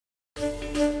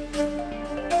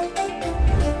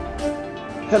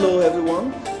Hello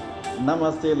everyone,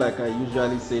 Namaste like I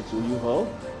usually say to you all.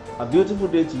 A beautiful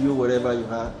day to you wherever you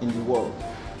are in the world.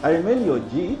 I remain your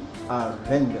G,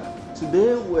 Renga.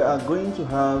 Today we are going to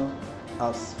have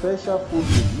a special food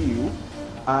review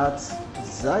at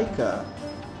ZAiKA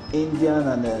Indian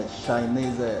and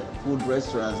Chinese food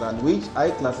restaurants, and which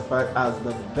I classify as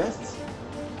the best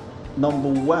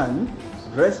 #1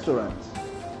 restaurant.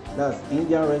 That's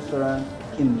Indian restaurant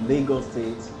in Lagos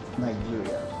State,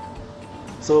 Nigeria.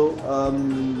 So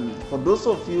for those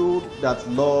of you that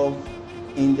love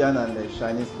Indian and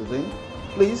Chinese cuisine,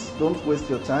 please don't waste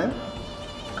your time.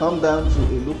 Come down to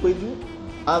Ilupeju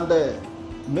and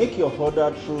make your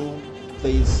order through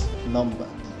this number.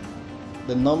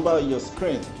 The number on your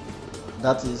screen,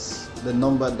 that is the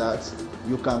number that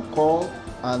you can call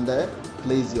and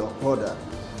place your order.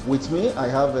 With me, I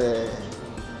have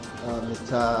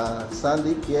Mr.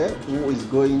 Sandeep here, who is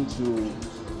going to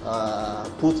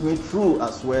put me through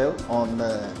as well on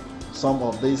some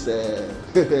of this,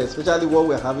 especially what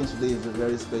we're having today is a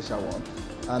very special one,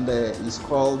 and it's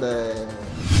called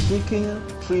chicken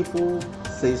triple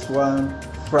Schezwan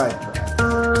fried rice.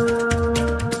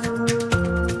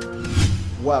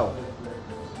 Wow,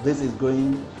 this is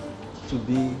going to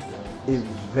be a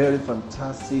very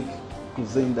fantastic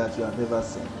cuisine that you have ever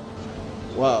seen.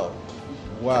 Wow,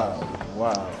 wow,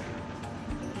 wow.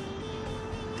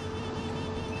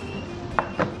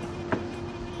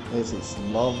 This is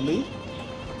lovely.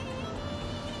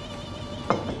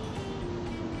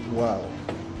 Wow.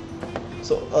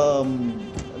 So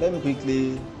let me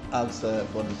quickly ask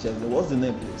for the chef. What's the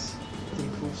name, please?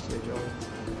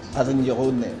 As in your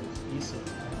own name? Yusuf.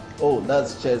 Oh,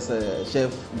 that's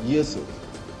Chef Yusuf.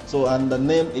 So, and the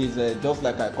name is just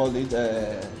like I called it.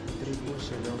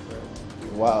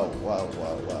 Wow, wow,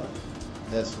 wow, wow.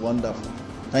 That's wonderful.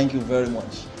 Thank you very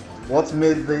much. What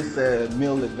made this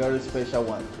meal a very special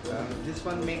one? This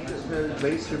one makes it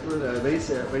very simple, very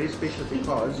special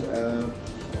because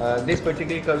this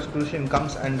particular cuisine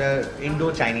comes under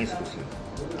Indo-Chinese cuisine.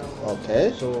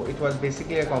 Okay. So it was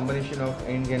basically a combination of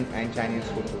Indian and Chinese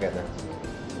food together.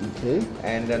 Okay.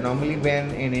 And normally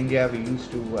when in India we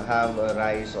used to have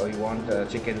rice, or you want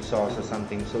chicken sauce or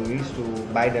something, so we used to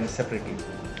buy them separately.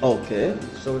 Okay.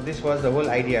 So this was the whole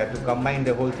idea, to combine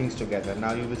the whole things together.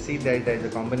 Now you will see that there is a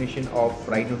combination of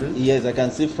fried noodles. Yes, I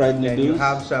can see fried noodles. Then you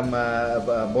have some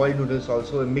boiled noodles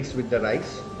also mixed with the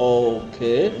rice.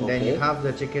 Okay. And then you have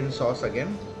the chicken sauce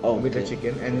again with the Okay.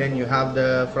 chicken, and then you have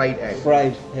the fried egg.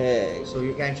 Fried egg. So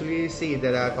you can actually see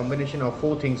there are a combination of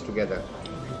 4 things together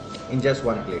in just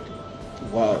one plate.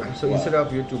 Wow. So wow. instead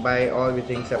of you to buy all the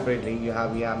things separately, we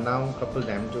have now coupled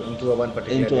them into a one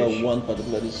particular dish. One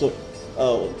particular dish. So,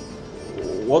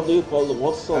 what do you call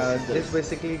what sauce? This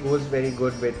basically goes very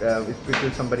good with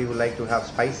people, somebody who like to have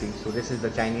spicy. So this is the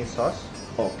Chinese sauce.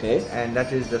 Okay. And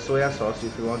that is the soya sauce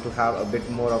if you want to have a bit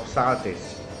more of sour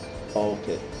taste.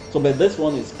 Okay. So, but this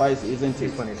one is spicy, isn't it?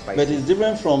 This one is spicy. But it's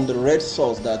different from the red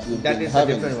sauce that you've That been is a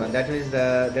having. different one. That is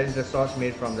the sauce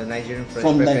made from the Nigerian fresh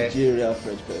From pepper. Nigeria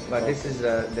fresh pepper. But this is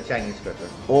the Chinese pepper.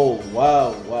 Oh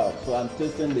wow, wow! So I'm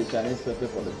tasting the Chinese pepper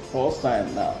for the first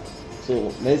time now.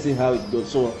 So let's see how it goes.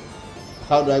 So,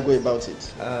 how do I go about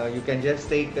it? You can just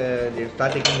take, you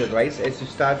start taking the rice. As you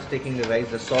start taking the rice,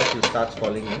 the sauce will start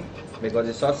falling in, because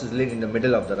the sauce is laid in the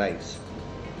middle of the rice.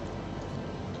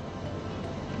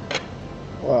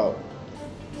 Wow,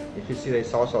 If you see, the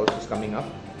sauce also is coming up.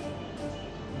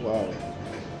 wow.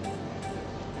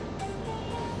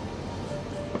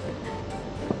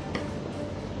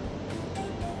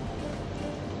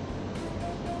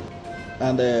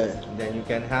 And Then you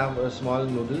can have small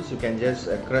noodles. You can just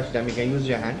crush them. You can use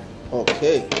your hand.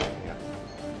 okay, Yeah.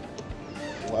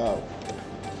 wow.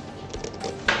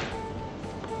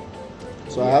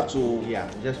 So I have to. Yeah,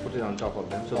 just put it on top of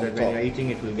them, so On that top. when you're eating,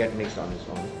 it will get mixed on its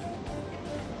own.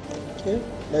 Okay,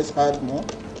 let's add more.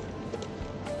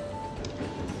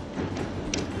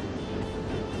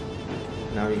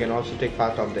 Now you can also take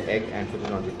part of the egg and put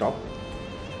it on the top.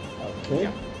 Okay.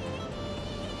 Yeah.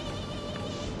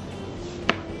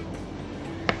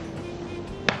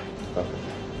 Perfect.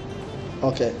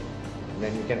 Okay.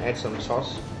 Then you can add some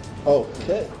sauce.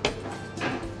 Okay.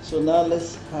 So now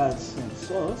let's add some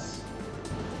sauce.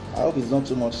 I hope it's not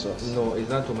too much sauce. No, it's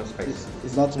not too much spicy.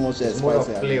 It's not too much It's spicy. more of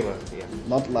I mean. flavor. Yeah.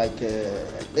 Not like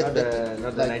Not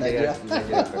the like Nigeria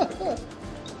pepper.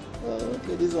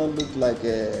 Okay, this one looks like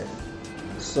a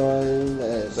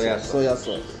soya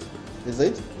sauce. Is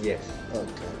it? Yes.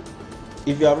 Okay.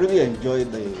 If you have really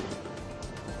enjoyed the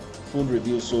food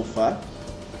review so far,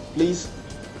 please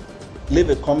leave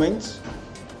a comment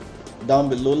down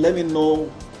below. Let me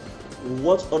know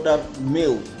what other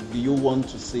meal do you want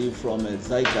to see from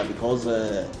ZAiKA? Because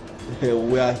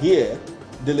we are here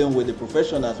dealing with the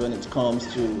professionals when it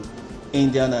comes to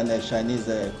Indian and Chinese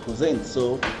cuisine.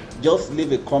 So just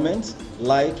leave a comment,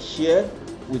 like, share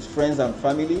with friends and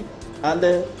family, and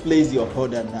place your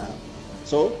order now.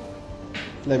 So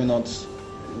let me not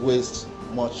waste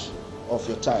much of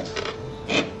your time.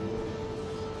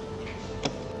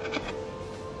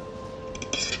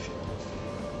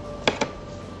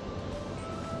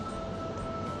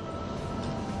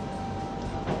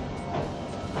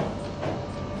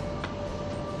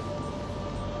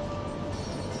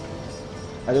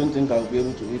 I don't think I'll be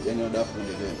able to eat any other food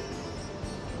again.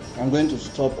 I'm going to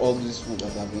stop all this food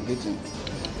that I've been eating.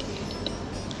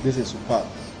 This is superb.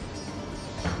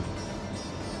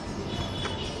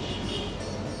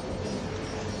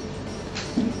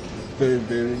 Very,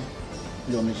 very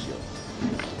delicious.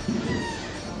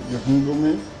 The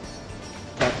indomie,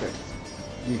 perfect.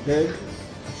 The egg,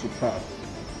 superb.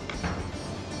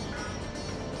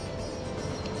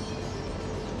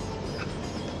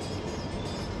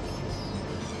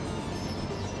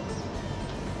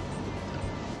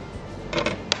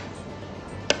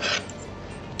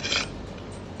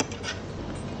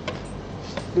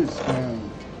 Please,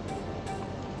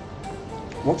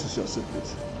 what is your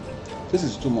secret? This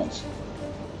is too much.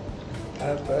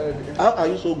 How are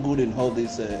you so good in all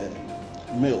this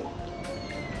meal?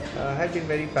 I've been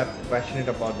very passionate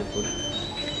about the food.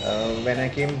 When I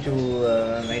came to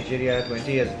Nigeria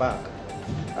 20 years back,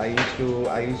 I used to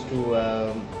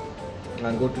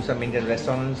go to some Indian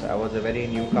restaurants. I was a very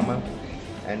newcomer,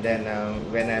 and then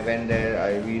when I went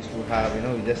there, we used to have,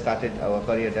 we just started our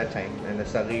career at that time, and the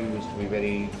salary used to be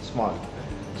very small.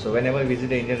 So whenever we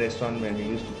visit an Indian restaurant, when we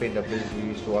used to pay the bills, we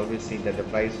used to always see that the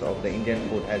price of the Indian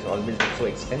food has always been so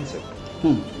expensive.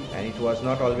 And it was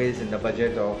not always in the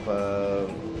budget of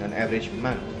an average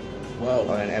man. Wow.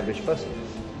 Or an average person.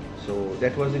 So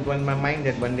that was it in my mind,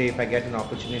 that one day if I get an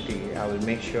opportunity, I will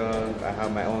make sure I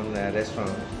have my own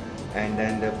restaurant, and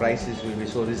then the prices will be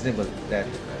so reasonable that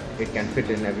it can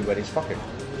fit in everybody's pocket.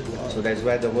 Wow. So that's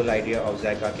where the whole idea of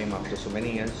ZAiKA came after so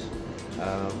many years.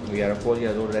 We are a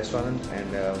 4-year-old restaurant,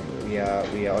 and we are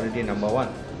already number 1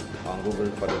 on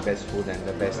Google for the best food and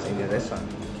the best Indian restaurant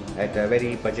at a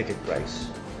very budgeted price.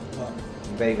 Wow.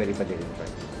 Very, very budgeted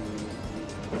price.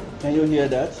 Can you hear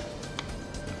that?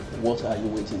 What are you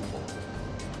waiting for?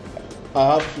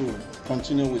 I have to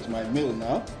continue with my meal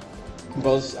now,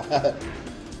 because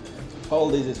all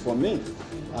this is for me,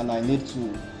 and I need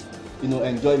to,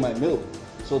 enjoy my meal.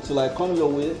 So till I come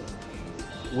your way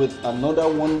with another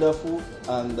wonderful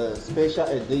and special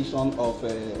edition of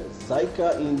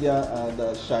ZAiKA India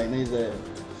and Chinese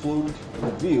food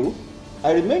review,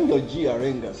 I remain your G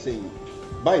Arenga saying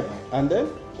bye bye, and then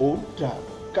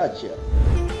catch ya.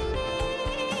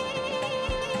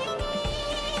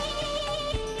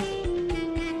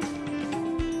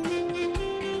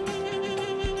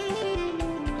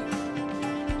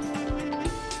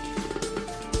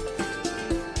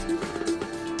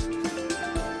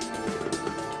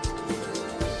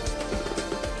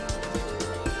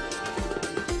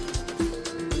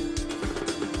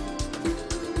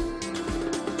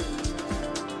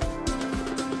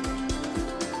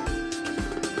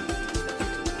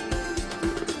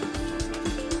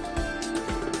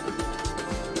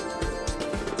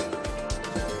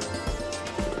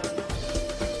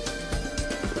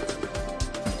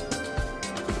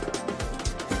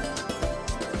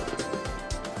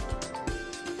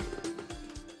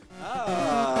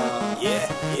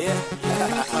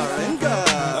 Yeah.